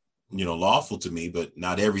are, lawful to me, but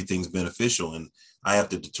not everything's beneficial. And I have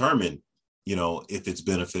to determine, if it's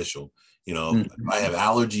beneficial, if I have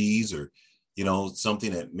allergies or,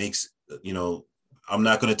 something that makes, I'm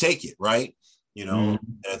not going to take it. Right. And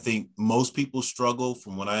I think most people struggle,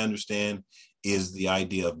 from what I understand, is the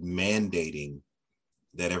idea of mandating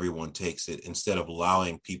that everyone takes it instead of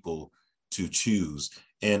allowing people to choose.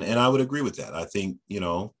 And I would agree with that. I think,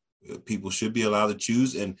 people should be allowed to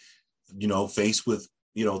choose, and, faced with,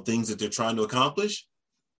 things that they're trying to accomplish.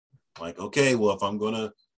 Like, okay, well, if I'm going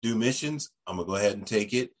to do missions, I'm going to go ahead and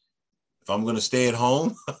take it. If I'm going to stay at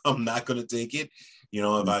home, I'm not going to take it.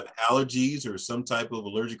 If I have allergies or some type of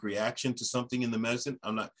allergic reaction to something in the medicine,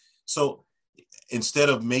 I'm not. So instead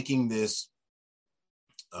of making this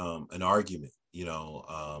an argument,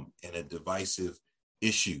 and a divisive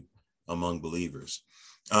issue among believers.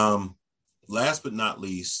 Last but not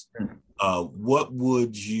least, what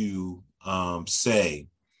would you say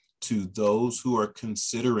to those who are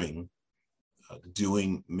considering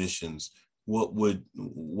doing missions?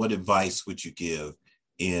 What advice would you give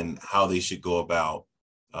in how they should go about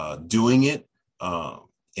doing it,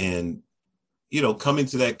 and coming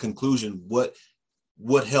to that conclusion? What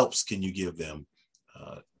helps can you give them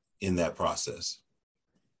in that process?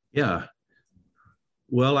 Yeah,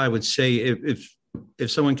 well, I would say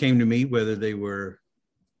if someone came to me, whether they were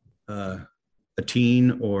a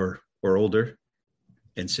teen or older,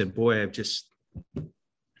 and said, "Boy, I'm just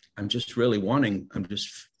really wanting. I'm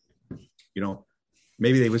just,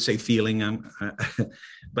 maybe they would say feeling.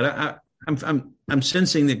 But I'm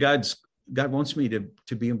sensing that God wants me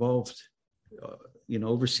to be involved,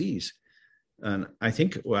 overseas." And I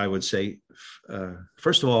think what I would say,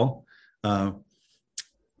 first of all,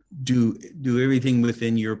 do everything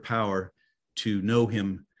within your power to know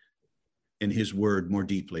Him and His Word more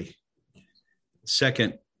deeply.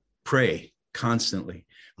 Second, pray constantly.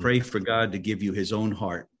 Pray for God to give you His own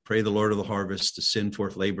heart. Pray the Lord of the harvest to send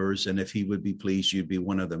forth laborers, and if He would be pleased, you'd be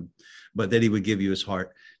one of them. But that He would give you His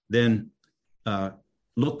heart. Then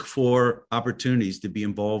look for opportunities to be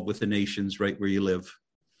involved with the nations right where you live.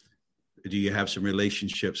 Do you have some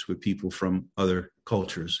relationships with people from other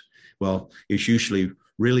cultures? Well, it's usually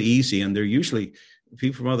really easy, and they're usually,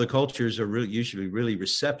 people from other cultures are usually really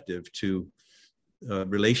receptive to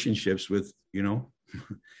relationships with,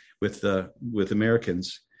 with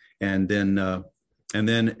Americans. And then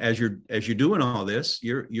as you're doing all this,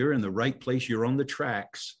 you're in the right place. You're on the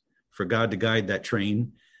tracks for God to guide that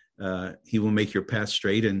train. He will make your path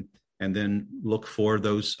straight, and then look for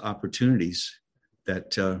those opportunities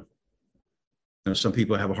that Some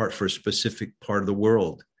people have a heart for a specific part of the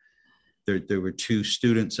world. There were two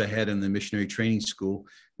students I had in the missionary training school.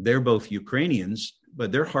 They're both Ukrainians,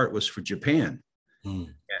 but their heart was for Japan.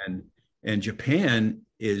 Mm. And Japan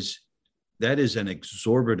is an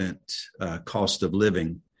exorbitant cost of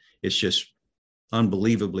living. It's just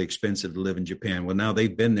unbelievably expensive to live in Japan. Well, now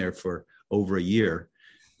they've been there for over a year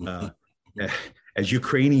as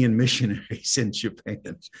Ukrainian missionaries in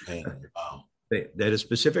Japan. Wow. They had a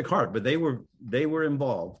specific heart, but they were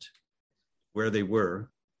involved where they were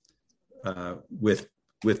with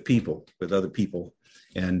people, with other people,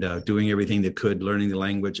 and doing everything they could, learning the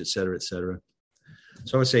language, et cetera, et cetera.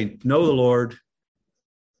 So I would say, know the Lord,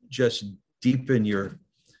 just deepen your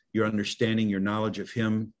understanding, your knowledge of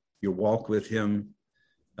him, your walk with him,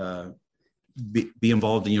 be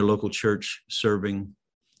involved in your local church, serving,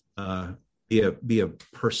 be a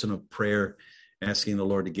person of prayer, asking the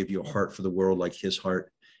Lord to give you a heart for the world like his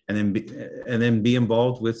heart, and then be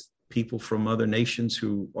involved with people from other nations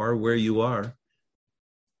who are where you are.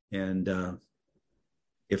 And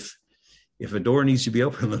if a door needs to be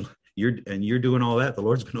open, you're doing all that, the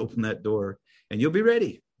Lord's going to open that door, and you'll be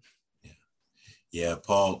ready. Yeah,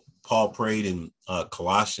 Paul prayed in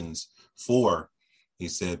Colossians 4. He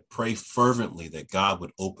said, pray fervently that God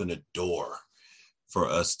would open a door for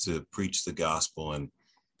us to preach the gospel. And,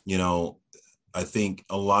 I think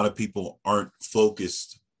a lot of people aren't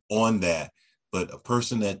focused on that, but a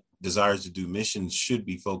person that desires to do missions should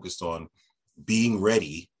be focused on being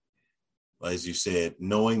ready, as you said,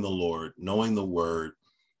 knowing the Lord, knowing the word,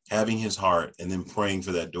 having his heart, and then praying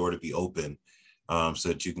for that door to be open so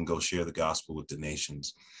that you can go share the gospel with the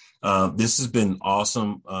nations. This has been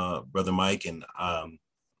awesome, Brother Mike, and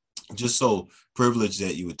just so privileged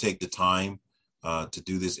that you would take the time to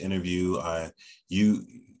do this interview.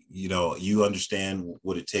 You understand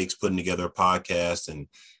what it takes putting together a podcast, and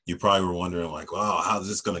you probably were wondering like, wow, how's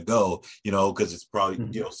this going to go? Because it's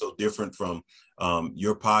probably, so different from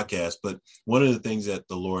your podcast. But one of the things that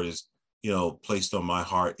the Lord has, placed on my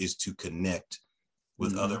heart is to connect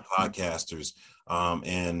with other podcasters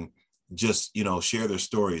and just, share their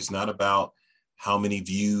stories. Not about how many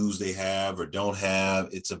views they have or don't have.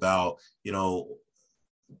 It's about,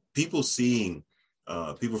 people seeing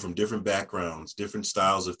people from different backgrounds, different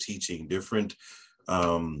styles of teaching, different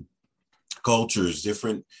cultures,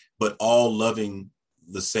 but all loving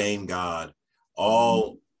the same God,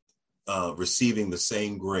 all receiving the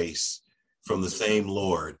same grace from the same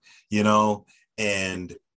Lord,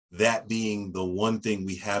 and that being the one thing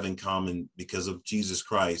we have in common because of Jesus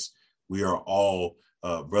Christ. We are all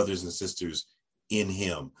brothers and sisters in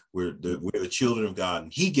him. We're the children of God,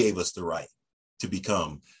 and he gave us the right to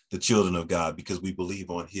become the children of God because we believe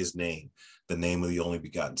on his name, the name of the only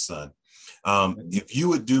begotten son. If you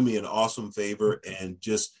would do me an awesome favor and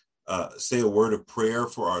just say a word of prayer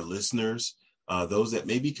for our listeners, those that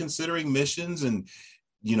may be considering missions. And,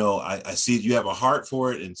 I see you have a heart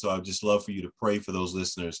for it. And so I'd just love for you to pray for those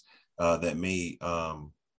listeners that may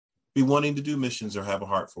be wanting to do missions or have a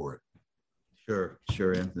heart for it.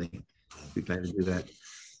 Sure, Anthony. I'd be glad to do that.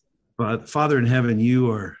 But Father in heaven,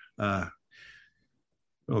 you are,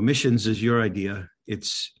 missions is your idea.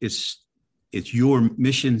 It's your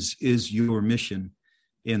missions is your mission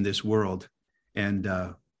in this world. And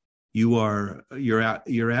you're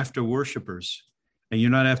after worshipers, and you're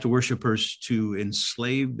not after worshipers to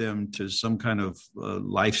enslave them to some kind of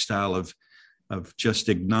lifestyle of just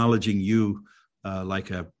acknowledging you like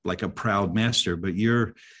a proud master, but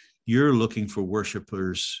you're looking for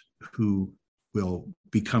worshipers who will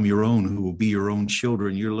become your own, who will be your own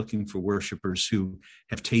children. You're looking for worshipers who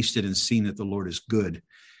have tasted and seen that the Lord is good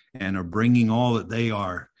and are bringing all that they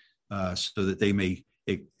are so that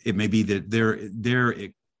it may be that their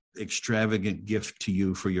extravagant gift to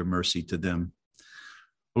you for your mercy to them.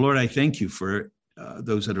 Lord, I thank you for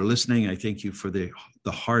those that are listening. I thank you for the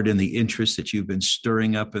heart and the interest that you've been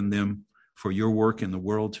stirring up in them for your work in the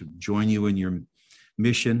world to join you in your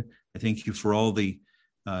mission. I thank you for all the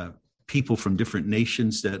people from different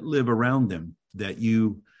nations that live around them that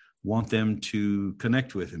you want them to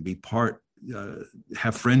connect with and be part,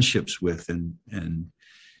 have friendships with, and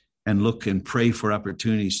look and pray for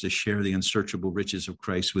opportunities to share the unsearchable riches of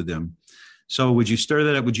Christ with them. So would you stir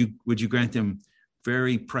that up? Would you grant them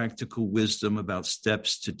very practical wisdom about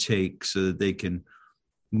steps to take so that they can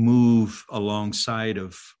move alongside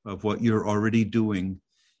of what you're already doing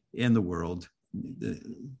in the world?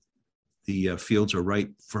 The fields are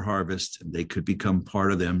ripe for harvest, and they could become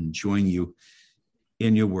part of them and join you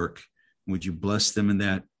in your work. Would you bless them in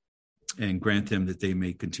that and grant them that they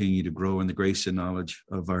may continue to grow in the grace and knowledge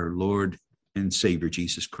of our Lord and Savior,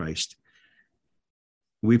 Jesus Christ.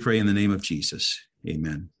 We pray in the name of Jesus.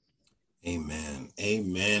 Amen. Amen.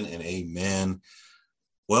 Amen and amen.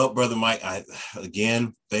 Well, Brother Mike,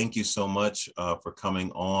 again, thank you so much for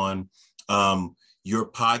coming on. Your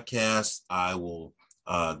podcast, I will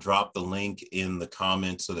drop the link in the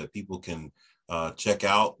comments so that people can check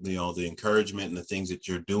out, the encouragement and the things that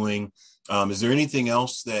you're doing. Is there anything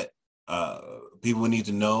else that people need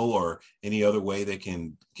to know, or any other way they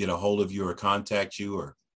can get a hold of you or contact you?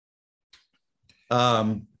 Or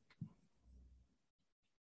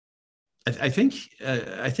I think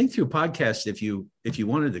through podcast, if you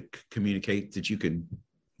wanted to communicate, that you can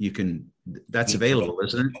that's available,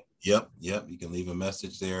 isn't it? Yep. You can leave a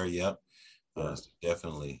message there. Yep.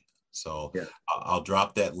 Definitely. So yeah. I'll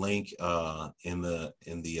drop that link in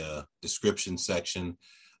the description section,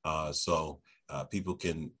 so people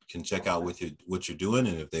can check out what you're doing,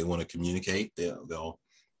 and if they want to communicate, they'll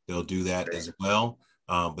do that as well.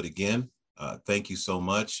 But again, thank you so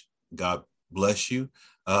much. God bless you.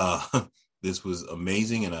 This was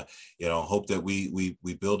amazing, and I hope that we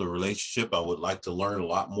build a relationship. I would like to learn a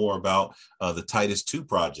lot more about the Titus 2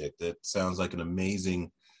 project. That sounds like an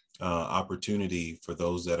amazing opportunity for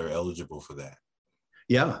those that are eligible for that.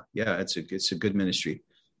 Yeah, it's a good ministry.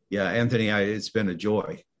 Yeah, Anthony, it's been a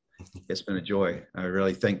joy. It's been a joy. I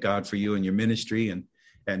really thank God for you and your ministry,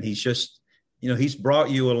 and he's just, he's brought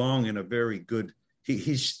you along in a very good.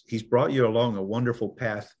 He's brought you along a wonderful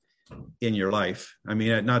path in your life. I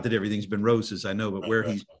mean, not that everything's been roses, I know, but where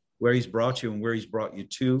he's brought you and where he's brought you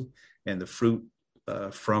to, and the fruit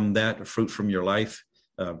from that, the fruit from your life,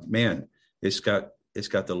 man, it's got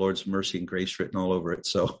the Lord's mercy and grace written all over it.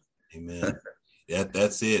 So, amen.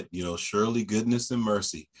 That's it. Surely goodness and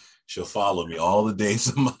mercy shall follow me all the days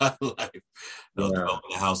of my life. I'll dwell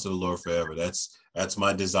in the house of the Lord forever. That's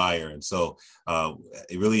my desire. And so I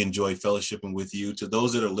really enjoy fellowshipping with you. To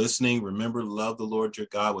those that are listening, remember, love the Lord your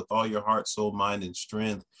God with all your heart, soul, mind, and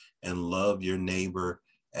strength, and love your neighbor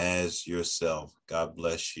as yourself. God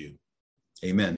bless you. Amen.